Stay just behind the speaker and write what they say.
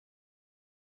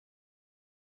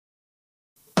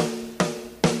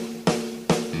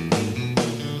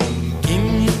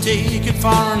ticket for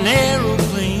an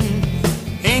aeroplane.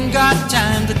 Ain't got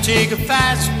time to take a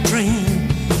fast train.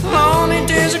 Lonely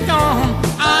days are gone,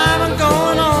 I'm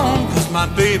going on, 'cause my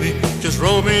baby just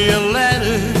wrote me a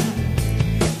letter.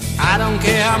 I don't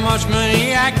care how much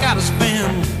money I gotta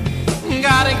spend,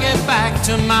 gotta get back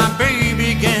to my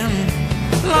baby again.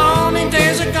 Lonely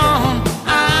days are gone,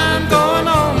 I'm going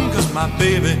home, 'cause my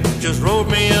baby just wrote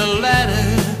me a letter.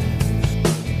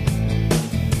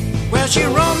 Well, she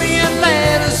wrote me a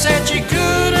letter, said she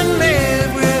couldn't live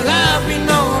without me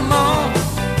no more.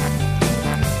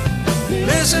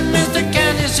 Listen, Mr.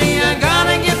 Can't you see I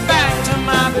gotta get back to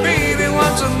my baby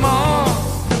once more.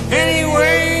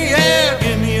 Anyway, yeah,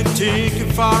 give me a ticket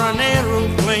for an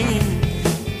aeroplane.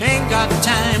 Ain't got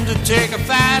time to take a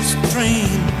fast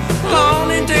train.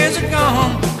 Lonely days are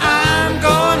gone, I'm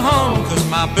going home, 'cause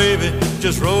my baby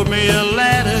just wrote me a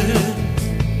letter.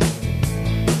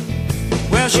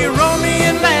 Well, she wrote me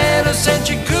a letter, said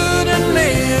she couldn't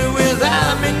live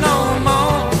without me no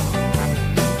more.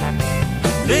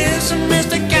 Listen,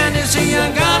 Mr. Can't you see I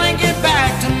gotta get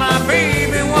back to my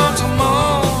baby once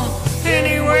more.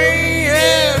 Anyway,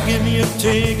 yeah, give me a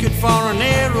ticket for an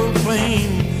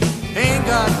aeroplane. Ain't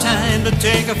got time to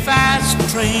take a fast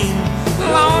train.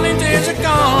 Lonely days are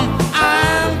gone,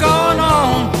 I'm going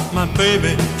on. My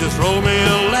baby just wrote me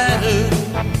a letter.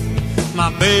 My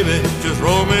baby just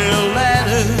wrote me a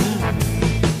letter.